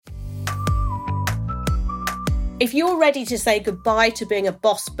If you're ready to say goodbye to being a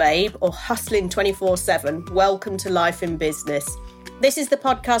boss babe or hustling 24/7, welcome to Life in Business. This is the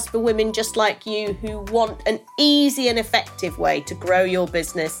podcast for women just like you who want an easy and effective way to grow your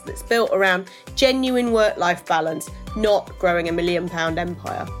business that's built around genuine work-life balance, not growing a £1 million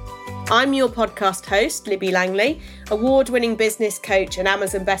empire. I'm your podcast host, Libby Langley, award-winning business coach and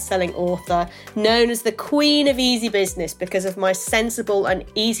Amazon best-selling author, known as the Queen of Easy Business because of my sensible and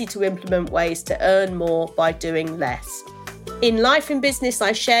easy-to-implement ways to earn more by doing less. In Life in Business,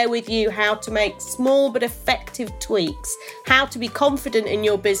 I share with you how to make small but effective tweaks, how to be confident in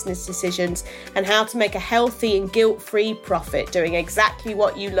your business decisions, and how to make a healthy and guilt-free profit doing exactly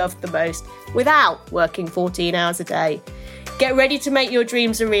what you love the most without working 14 hours a day. Get ready to make your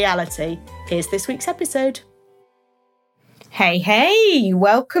dreams a reality. Here's this week's episode. Hey,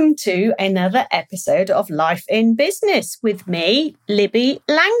 welcome to another episode of Life in Business with me, Libby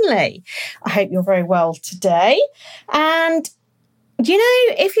Langley. I hope you're very well today. And, you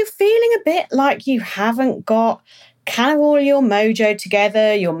know, if you're feeling a bit like you haven't got kind of all your mojo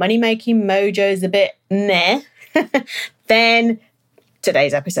together, your money-making mojo is a bit meh, then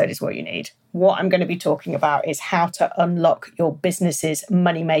today's episode is what you need. What I'm going to be talking about is how to unlock your business's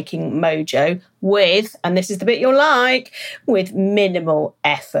money-making mojo with, and this is the bit you'll like, with minimal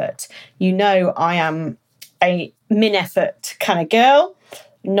effort. You know I am a min-effort kind of girl,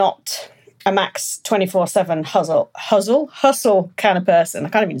 not a max 24/7 hustle kind of person. I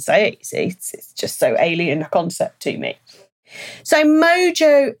can't even say it, you see. It's just so alien a concept to me. So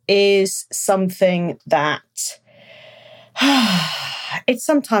mojo is something that it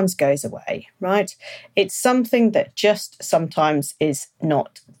sometimes goes away, right? It's something that just sometimes is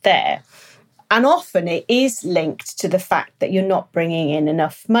not there. And often it is linked to the fact that you're not bringing in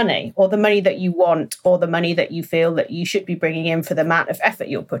enough money, or the money that you want, or the money that you feel that you should be bringing in for the amount of effort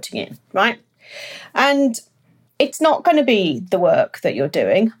you're putting in, right? And it's not going to be the work that you're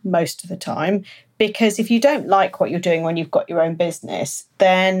doing most of the time, because if you don't like what you're doing when you've got your own business,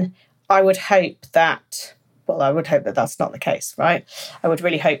 then I would hope that that's not the case, right? I would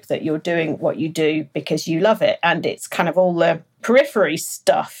really hope that you're doing what you do because you love it. And it's kind of all the periphery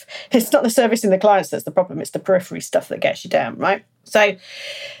stuff. It's not the servicing the clients that's the problem. It's the periphery stuff that gets you down, right? So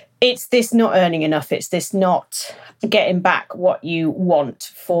it's this not earning enough. It's this not getting back what you want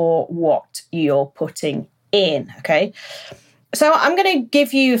for what you're putting in, okay? So I'm going to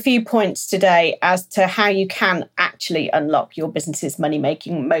give you a few points today as to how you can actually unlock your business's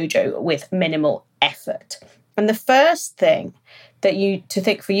money-making mojo with minimal effort. And the first thing that you to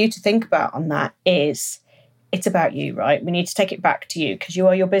think about on that is it's about you, right? We need to take it back to you because you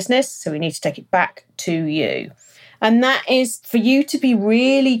are your business. So we need to take it back to you. And that is for you to be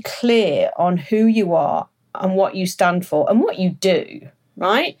really clear on who you are and what you stand for and what you do,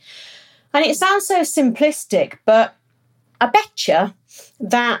 right? And it sounds so simplistic, but I betcha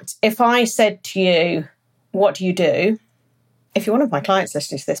that if I said to you, what do you do? If you're one of my clients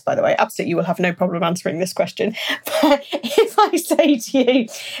listening to this, by the way, absolutely, you will have no problem answering this question. But if I say to you,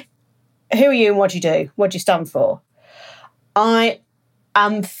 who are you and what do you do? What do you stand for? I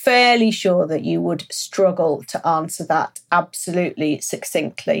am fairly sure that you would struggle to answer that absolutely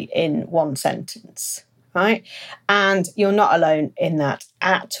succinctly in one sentence, right? And you're not alone in that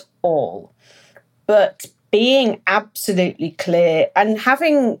at all. But being absolutely clear and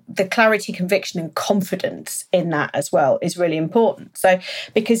having the clarity, conviction and confidence in that as well is really important. So,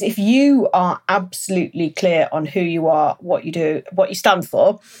 because if you are absolutely clear on who you are, what you do, what you stand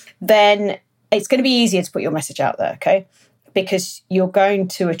for, then it's going to be easier to put your message out there, okay? Because you're going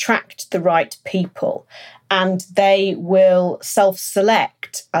to attract the right people and they will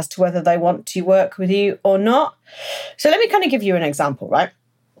self-select as to whether they want to work with you or not. So let me kind of give you an example, right?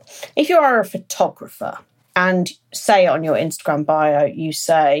 If you are a photographer, and say on your Instagram bio, you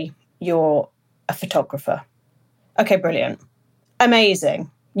say you're a photographer. Okay, brilliant.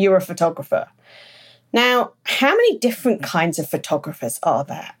 Amazing. You're a photographer. Now, how many different kinds of photographers are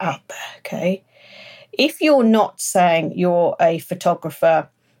there out there, okay? If you're not saying you're a photographer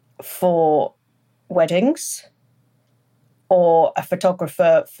for weddings or a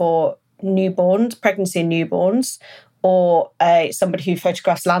photographer for newborns, pregnancy and newborns, or somebody who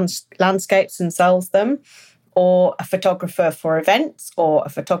photographs landscapes and sells them, or a photographer for events, or a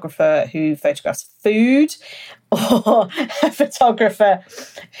photographer who photographs food, or a photographer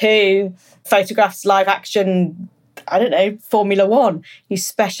who photographs live action, I don't know, Formula One. You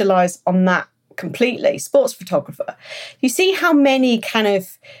specialise on that completely. Sports photographer. You see how many kind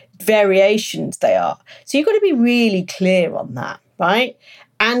of variations they are. So you've got to be really clear on that, right?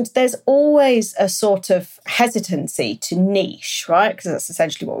 And there's always a sort of hesitancy to niche, right? Because that's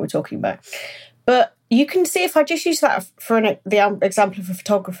essentially what we're talking about. But you can see, if I just use that for the example of a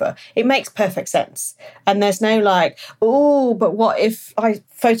photographer, it makes perfect sense. And there's no like, oh, but what if I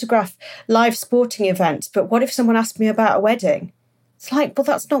photograph live sporting events? But what if someone asked me about a wedding? It's like, well,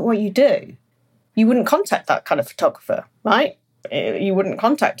 that's not what you do. You wouldn't contact that kind of photographer, right? You wouldn't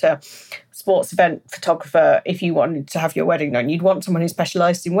contact a sports event photographer if you wanted to have your wedding done. You'd want someone who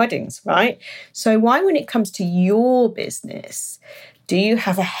specialised in weddings, right? So why, when it comes to your business, do you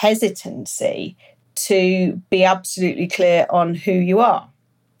have a hesitancy to be absolutely clear on who you are?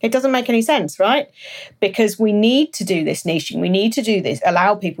 It doesn't make any sense, right? Because we need to do this niching. We need to do this,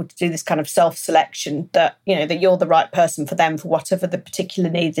 allow people to do this kind of self-selection that, that you're the right person for them for whatever the particular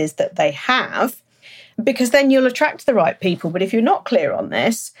needs is that they have, because then you'll attract the right people. But if you're not clear on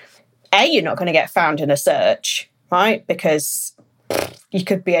this, you're not going to get found in a search, right? Because you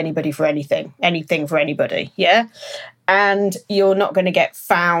could be anybody for anything for anybody, yeah? And you're not going to get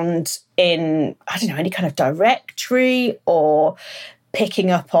found in, any kind of directory or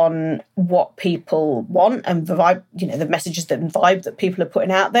picking up on what people want and the vibe, the messages and vibe that people are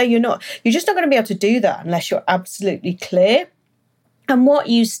putting out there. You're just not going to be able to do that unless you're absolutely clear. And what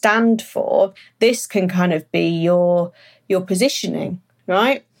you stand for, this can kind of be your positioning,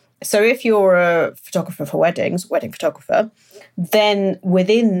 right? So if you're a photographer for weddings, wedding photographer, then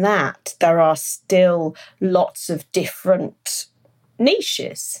within that, there are still lots of different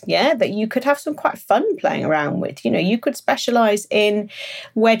niches, that you could have some quite fun playing around with. You could specialise in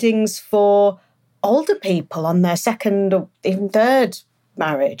weddings for older people on their second or even third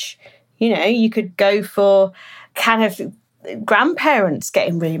marriage. You could go for kind of grandparents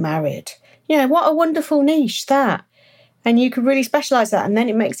getting remarried. What a wonderful niche that. And you could really specialise that, and then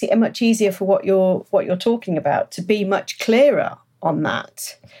it makes it much easier for what you're talking about to be much clearer on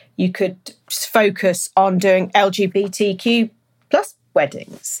that. You could focus on doing LGBTQ plus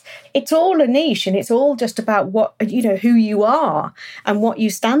weddings. It's all a niche, and it's all just about what who you are and what you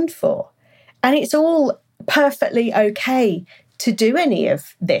stand for, and it's all perfectly okay to do any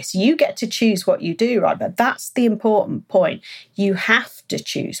of this. You get to choose what you do, right? But that's the important point. You have to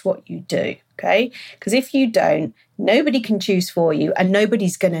choose what you do, okay? Because if you don't, nobody can choose for you, and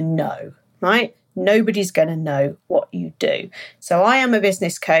nobody's going to know, right? Nobody's going to know what you do. So I am a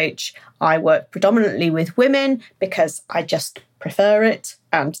business coach. I work predominantly with women because I just prefer it,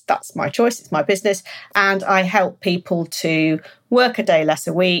 and that's my choice. It's my business. And I help people to work a day less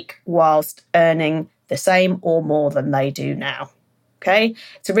a week whilst earning the same or more than they do now. Okay,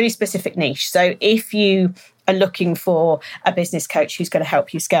 it's a really specific niche. So if you are looking for a business coach who's going to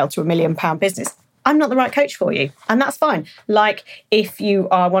help you scale to £1 million business, I'm not the right coach for you. And that's fine. Like if you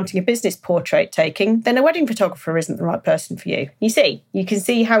are wanting a business portrait taking, then a wedding photographer isn't the right person for you. You can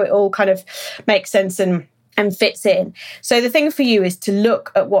see how it all kind of makes sense and fits in. So the thing for you is to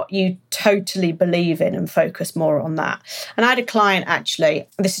look at what you totally believe in and focus more on that. And I had a client, actually,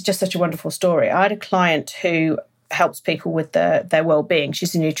 this is just such a wonderful story. I had a client who helps people with their well-being.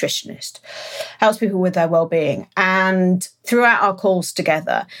 She's a nutritionist, helps people with their well-being. And throughout our calls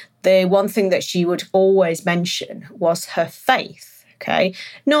together, the one thing that she would always mention was her faith. Okay,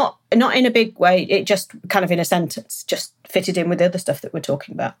 not in a big way, it just kind of in a sentence, just fitted in with the other stuff that we're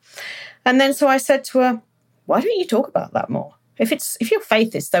talking about. And then so I said to her, why don't you talk about that more? If your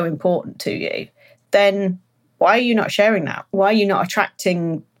faith is so important to you, then why are you not sharing that? Why are you not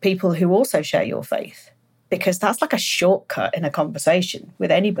attracting people who also share your faith? Because that's like a shortcut in a conversation with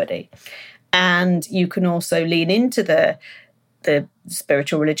anybody. And you can also lean into the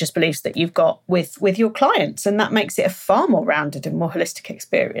spiritual religious beliefs that you've got with your clients, and that makes it a far more rounded and more holistic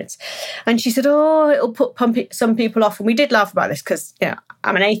experience. And she said, it'll put some people off. And we did laugh about this because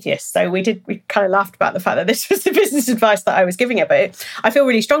I'm an atheist, so we kind of laughed about the fact that this was the business advice that I was giving her. But I feel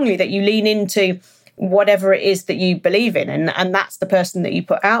really strongly that you lean into whatever it is that you believe in, and that's the person that you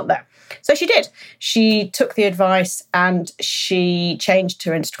put out there. So she did. She took the advice and she changed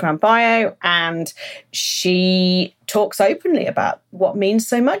her Instagram bio, and she talks openly about what means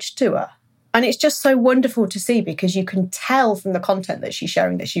so much to her. And it's just so wonderful to see, because you can tell from the content that she's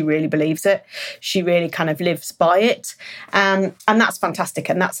sharing that she really believes it. She really kind of lives by it. And that's fantastic.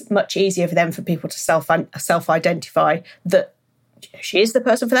 And that's much easier for people to self-identify that she is the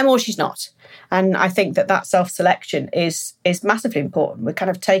person for them or she's not. And I think that self-selection is massively important. We're kind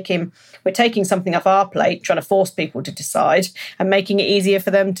of taking something off our plate, trying to force people to decide and making it easier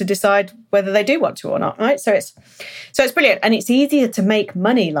for them to decide whether they do want to or not, right? So it's brilliant. And it's easier to make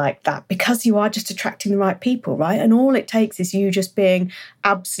money like that because you are just attracting the right people, right? And all it takes is you just being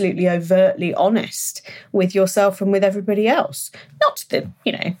absolutely overtly honest with yourself and with everybody else. Not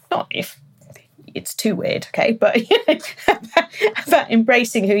if it's too weird, okay? But about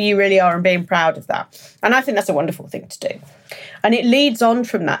embracing who you really are and being proud of that. And I think that's a wonderful thing to do. And it leads on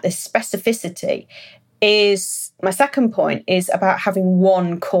from that, this specificity is, my second point is about having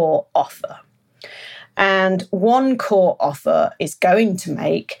one core offer. And one core offer is going to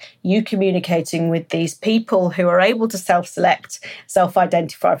make you communicating with these people who are able to self-select,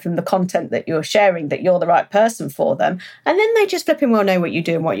 self-identify from the content that you're sharing, that you're the right person for them. And then they just flipping well know what you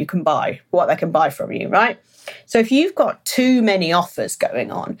do and what you can buy, what they can buy from you, right? So if you've got too many offers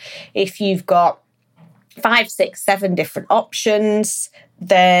going on, if you've got 5, 6, 7 different options,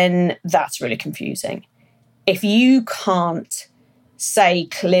 then that's really confusing. If you can't say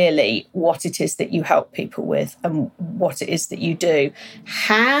clearly what it is that you help people with and what it is that you do,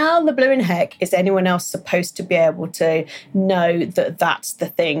 how the blooming heck is anyone else supposed to be able to know that that's the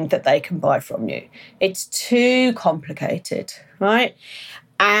thing that they can buy from you? It's too complicated, right?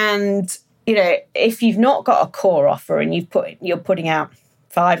 And, you know, if you've not got a core offer and you're putting out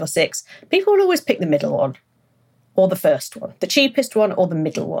 5 or 6, people will always pick the middle one, or the first one, the cheapest one or the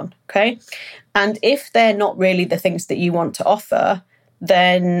middle one, okay? And if they're not really the things that you want to offer,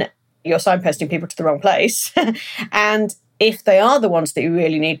 then you're signposting people to the wrong place. And if they are the ones that you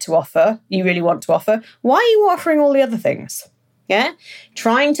really need to offer, you really want to offer, why are you offering all the other things? Yeah?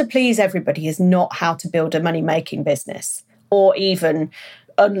 Trying to please everybody is not how to build a money-making business, or even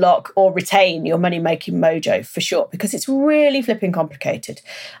unlock or retain your money-making mojo, for sure, because it's really flipping complicated.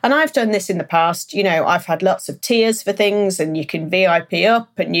 And I've done this in the past. You know, I've had lots of tiers for things, and you can VIP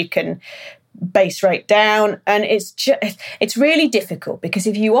up and you can base rate down, and it's really difficult, because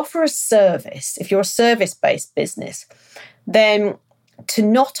if you offer a service, if you're a service-based business, then to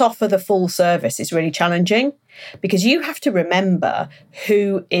not offer the full service is really challenging, because you have to remember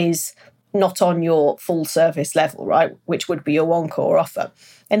who is not on your full service level, right? Which would be your one core offer.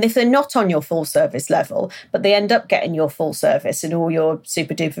 And if they're not on your full service level, but they end up getting your full service and all your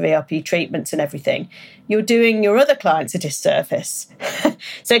super duper VIP treatments and everything, you're doing your other clients a disservice.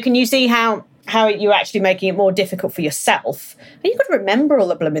 So can you see how you're actually making it more difficult for yourself? And you've got to remember all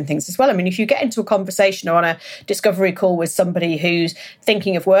the blooming things as well. I mean, if you get into a conversation or on a discovery call with somebody who's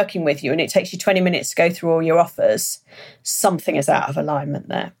thinking of working with you and it takes you 20 minutes to go through all your offers, something is out of alignment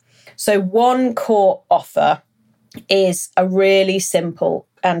there. So one core offer is a really simple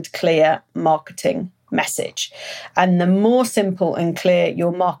and clear marketing message. And the more simple and clear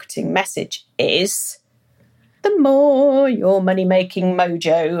your marketing message is, the more your money-making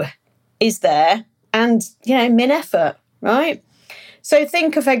mojo is there and, you know, min effort, right? So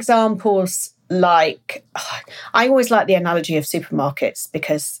think of examples like, I always like the analogy of supermarkets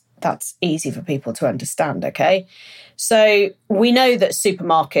because that's easy for people to understand, okay? So we know that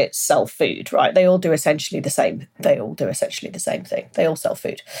supermarkets sell food, right? They all do essentially the same thing. They all sell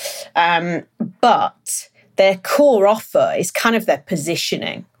food. But their core offer is kind of their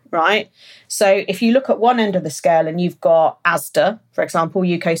positioning, right? So if you look at one end of the scale and you've got Asda, for example,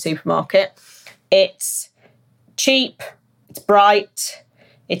 UK supermarket, it's cheap, it's bright,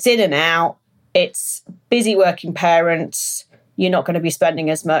 it's in and out, it's busy working parents. You're not going to be spending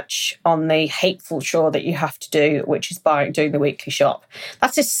as much on the hateful chore that you have to do, which is doing the weekly shop.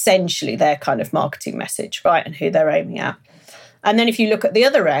 That's essentially their kind of marketing message, right? And who they're aiming at. And then if you look at the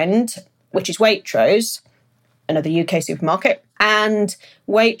other end, which is Waitrose, another UK supermarket, and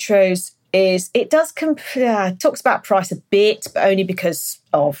Waitrose talks about price a bit, but only because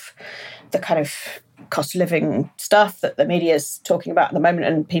of the kind of cost of living stuff that the media is talking about at the moment,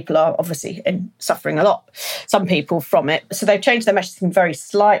 and people are obviously suffering a lot, some people, from it. So they've changed their messaging very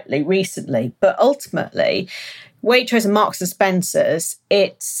slightly recently, but ultimately, Waitrose and Marks and Spencer's,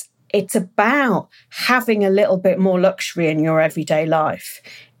 it's about having a little bit more luxury in your everyday life.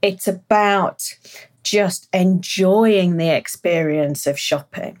 It's about just enjoying the experience of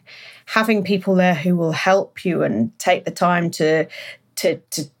shopping, having people there who will help you and take the time to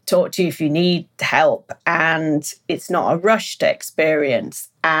talk to you if you need help, and it's not a rushed experience.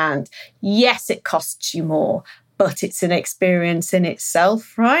 And yes, it costs you more, but it's an experience in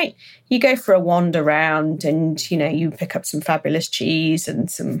itself, right? You go for a wander round and, you know, you pick up some fabulous cheese and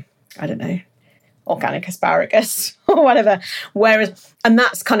some, I don't know, organic asparagus or whatever. And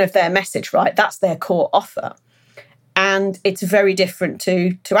that's kind of their message, right? That's their core offer. And it's very different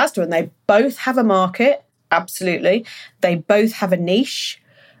to Asda, and they both have a market. Absolutely. They both have a niche,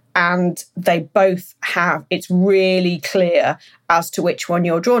 and they both have, it's really clear as to which one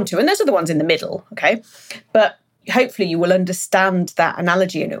you're drawn to. And there's other ones in the middle, okay? But hopefully you will understand that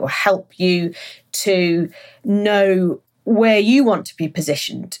analogy, and it will help you to know where you want to be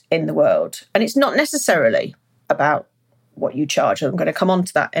positioned in the world. And it's not necessarily about what you charge. I'm going to come on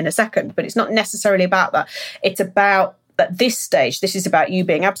to that in a second, but it's not necessarily about that. It's about, at this stage, this is about you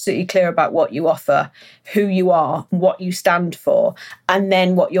being absolutely clear about what you offer, who you are, what you stand for, and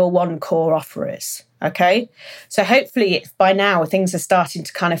then what your one core offer is. Okay, so hopefully by now things are starting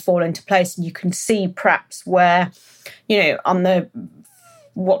to kind of fall into place, and you can see perhaps where, on the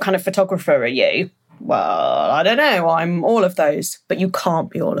what kind of photographer are you? Well, I don't know, I'm all of those, but you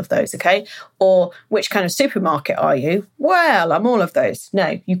can't be all of those, okay? Or which kind of supermarket are you? Well, I'm all of those.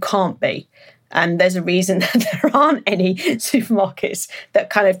 No, you can't be. And there's a reason that there aren't any supermarkets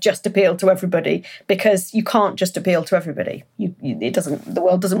that kind of just appeal to everybody, because you can't just appeal to everybody. The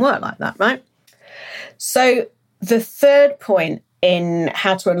world doesn't work like that, right? So the third point in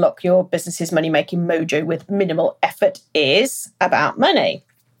how to unlock your business's money-making mojo with minimal effort is about money.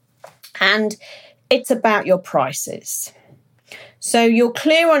 And it's about your prices. So you're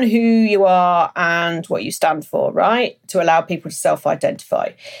clear on who you are and what you stand for, right? To allow people to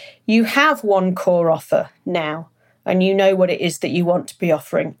self-identify. You have one core offer now, and you know what it is that you want to be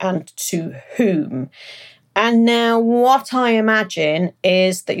offering and to whom. And now what I imagine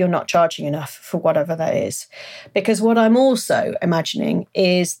is that you're not charging enough for whatever that is. Because what I'm also imagining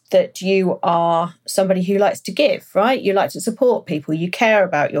is that you are somebody who likes to give, right? You like to support people. You care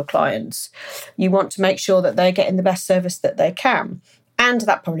about your clients. You want to make sure that they're getting the best service that they can. And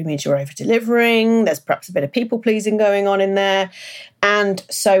that probably means you're over-delivering. There's perhaps a bit of people-pleasing going on in there. And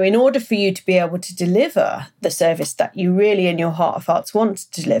so in order for you to be able to deliver the service that you really in your heart of hearts want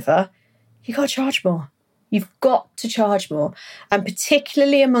to deliver, you've got to charge more. You've got to charge more, and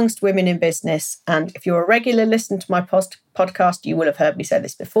particularly amongst women in business. And if you're a regular listener to my podcast, you will have heard me say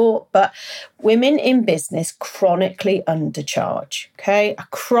this before, but women in business chronically undercharge, okay,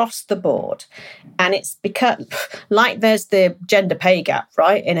 across the board. And it's because, like there's the gender pay gap,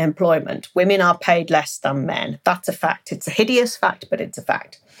 right, in employment, women are paid less than men. That's a fact. It's a hideous fact, but it's a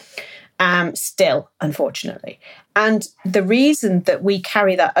fact. Still, unfortunately. And the reason that we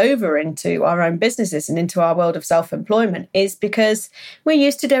carry that over into our own businesses and into our world of self-employment is because we're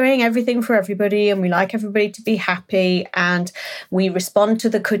used to doing everything for everybody, and we like everybody to be happy, and we respond to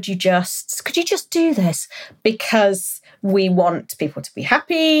the could you just do this, because we want people to be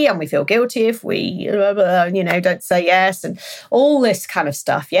happy, and we feel guilty if we don't say yes, and all this kind of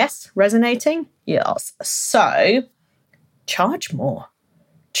stuff. Yes, resonating? Yes. So charge more.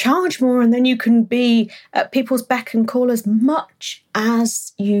 Charge more, and then you can be at people's beck and call as much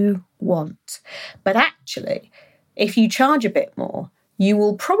as you want. But actually, if you charge a bit more, you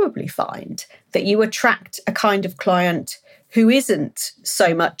will probably find that you attract a kind of client who isn't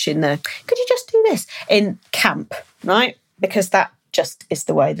so much in the, could you just do this, in camp, right? Because that just is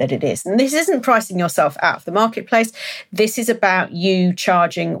the way that it is. And this isn't pricing yourself out of the marketplace. This is about you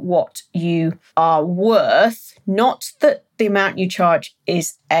charging what you are worth, not that the amount you charge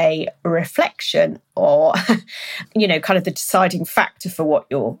is a reflection or, kind of the deciding factor for what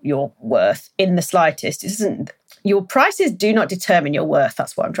you're worth in the slightest. It isn't. Your prices do not determine your worth.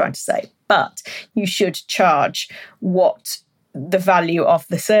 That's what I'm trying to say. But you should charge what the value of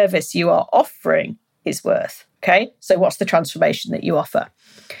the service you are offering is worth. Okay, so what's the transformation that you offer?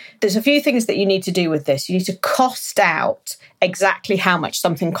 There's a few things that you need to do with this. You need to cost out exactly how much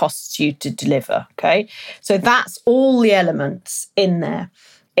something costs you to deliver. Okay, so that's all the elements in there.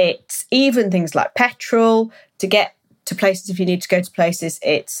 It's even things like petrol to get to places if you need to go to places.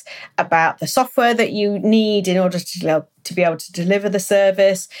 It's about the software that you need in order to be able to deliver the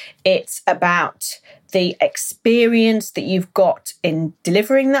service. It's about the experience that you've got in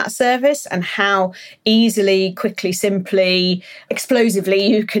delivering that service and how easily, quickly, simply, explosively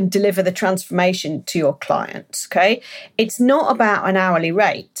you can deliver the transformation to your clients, okay? It's not about an hourly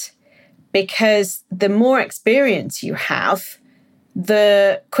rate, because the more experience you have,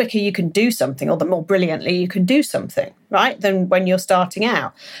 the quicker you can do something, or the more brilliantly you can do something, right, than when you're starting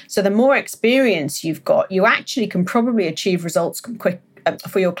out. So the more experience you've got, you actually can probably achieve results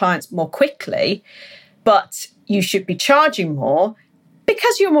for your clients more quickly, but you should be charging more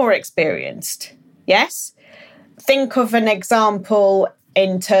because you're more experienced. Yes? Think of an example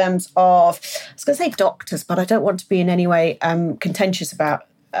in terms of, I was going to say doctors, but I don't want to be in any way contentious about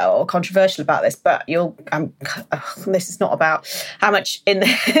or controversial about this, but this is not about how much in the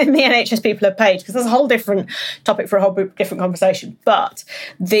NHS people are paid, because that's a whole different topic for a whole different conversation. But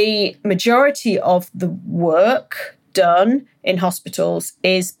the majority of the work done in hospitals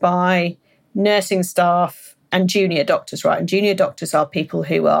is by nursing staff and junior doctors, right? And junior doctors are people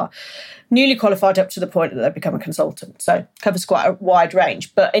who are newly qualified up to the point that they become a consultant. So it covers quite a wide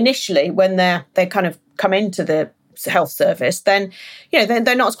range. But initially, when they kind of come into the health service, then,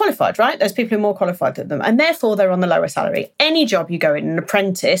 they're not as qualified, right? There's people who are more qualified than them, and therefore they're on the lower salary. Any job you go in, an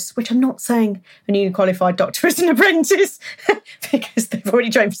apprentice, which I'm not saying a newly qualified doctor is an apprentice because they've already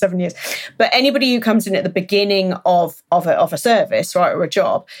trained for 7 years, but anybody who comes in at the beginning of a service, right, or a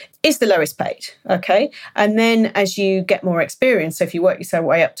job, is the lowest paid, okay? And then as you get more experience, so if you work yourself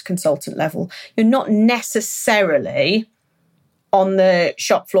way up to consultant level, you're not necessarily on the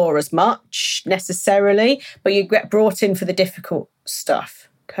shop floor as much necessarily, but you get brought in for the difficult stuff,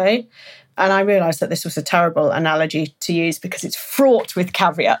 okay? And I realised that this was a terrible analogy to use because it's fraught with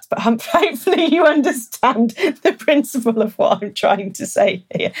caveats, but hopefully you understand the principle of what I'm trying to say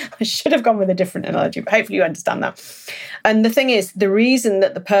here. I should have gone with a different analogy, but hopefully you understand that. And the thing is, the reason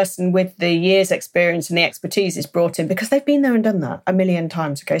that the person with the years experience and the expertise is brought in, because they've been there and done that a million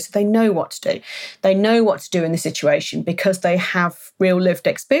times, okay? So they know what to do. They know what to do in the situation because they have real lived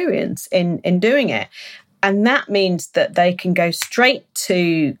experience in doing it. And that means that they can go straight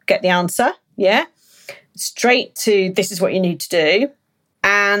to get the answer, straight to this is what you need to do.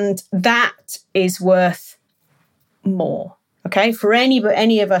 And that is worth more, okay? For any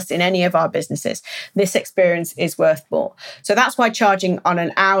of us in any of our businesses, this experience is worth more. So that's why charging on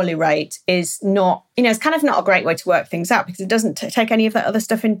an hourly rate is not, it's kind of not a great way to work things out because it doesn't take any of that other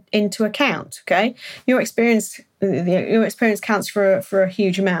stuff into account, okay? Your experience counts for a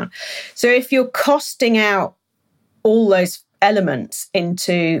huge amount. So if you're costing out all those elements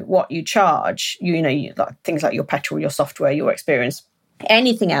into what you charge, like things like your petrol, your software, your experience,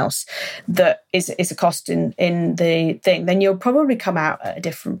 anything else that is a cost in the thing, then you'll probably come out at a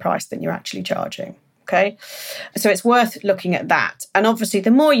different price than you're actually charging. Okay, so it's worth looking at that. And obviously,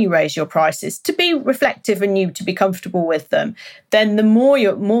 the more you raise your prices to be reflective and you to be comfortable with them, then the more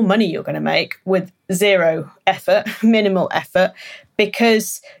money you're going to make with zero effort, minimal effort,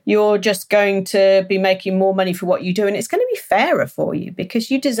 because you're just going to be making more money for what you do. And it's going to be fairer for you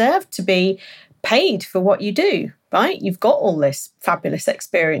because you deserve to be paid for what you do, right? You've got all this fabulous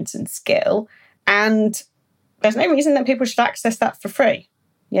experience and skill, and there's no reason that people should access that for free.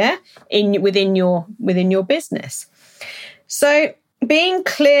 Within your business. So being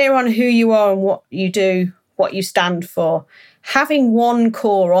clear on who you are and what you do, what you stand for, having one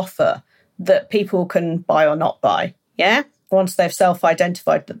core offer that people can buy or not buy, once they've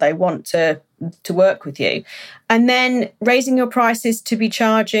self-identified that they want to work with you, and then raising your prices to be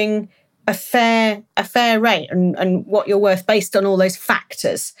charging a fair rate and what you're worth based on all those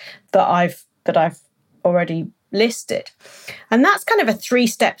factors that I've already listed. And that's kind of a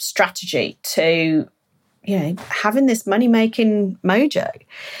 3-step strategy to having this money-making mojo.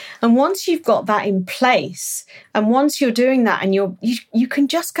 And once you've got that in place, and once you're doing that, and you can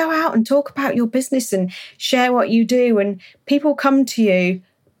just go out and talk about your business and share what you do, and people come to you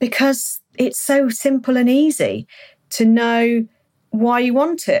because it's so simple and easy to know why you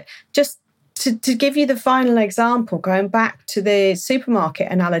want it. Just to give you the final example, going back to the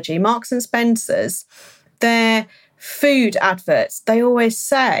supermarket analogy, Marks and Spencer's, their food adverts, they always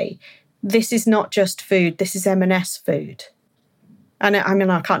say, this is not just food, this is M&S food. And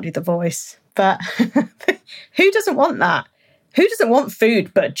I can't do the voice, but who doesn't want that? Who doesn't want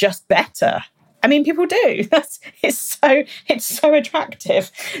food but just better? I mean, people do. It's so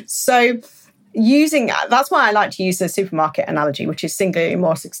attractive. So that's why I like to use the supermarket analogy, which is singularly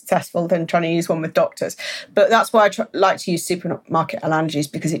more successful than trying to use one with doctors. But that's why I like to use supermarket analogies,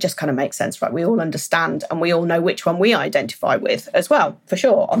 because it just kind of makes sense, right? We all understand and we all know which one we identify with as well, for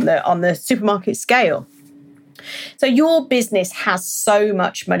sure, on the supermarket scale. So your business has so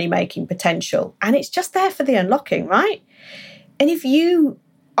much money-making potential, and it's just there for the unlocking, right? And if you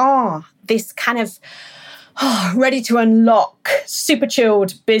are this kind of ready to unlock, super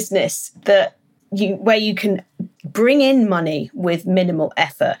chilled business where you can bring in money with minimal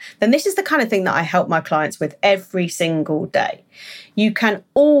effort, then this is the kind of thing that I help my clients with every single day. You can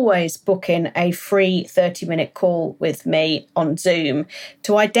always book in a free 30-minute call with me on Zoom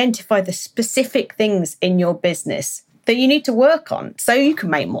to identify the specific things in your business that you need to work on so you can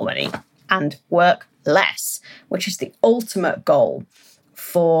make more money and work less, which is the ultimate goal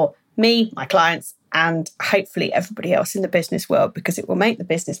for me, my clients, and hopefully everybody else in the business world, because it will make the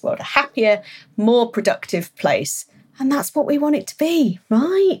business world a happier, more productive place. And that's what we want it to be,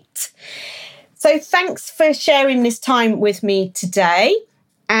 right? So thanks for sharing this time with me today.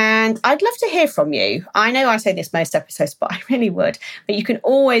 And I'd love to hear from you. I know I say this most episodes, but I really would. But you can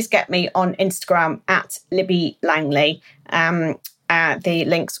always get me on Instagram at Libby Langley. The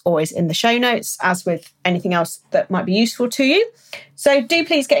link's always in the show notes, as with anything else that might be useful to you. So do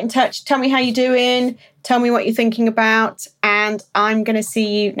please get in touch. Tell me how you're doing. Tell me what you're thinking about. And I'm going to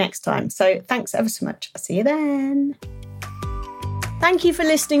see you next time. So thanks ever so much. I'll see you then. Thank you for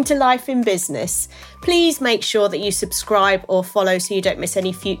listening to Life in Business. Please make sure that you subscribe or follow so you don't miss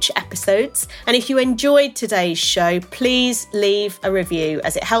any future episodes. And if you enjoyed today's show, please leave a review,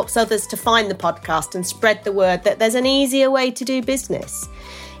 as it helps others to find the podcast and spread the word that there's an easier way to do business.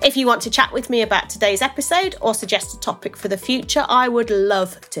 If you want to chat with me about today's episode or suggest a topic for the future, I would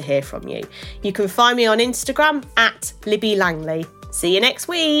love to hear from you. You can find me on Instagram @Libby Langley. See you next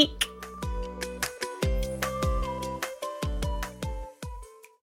week.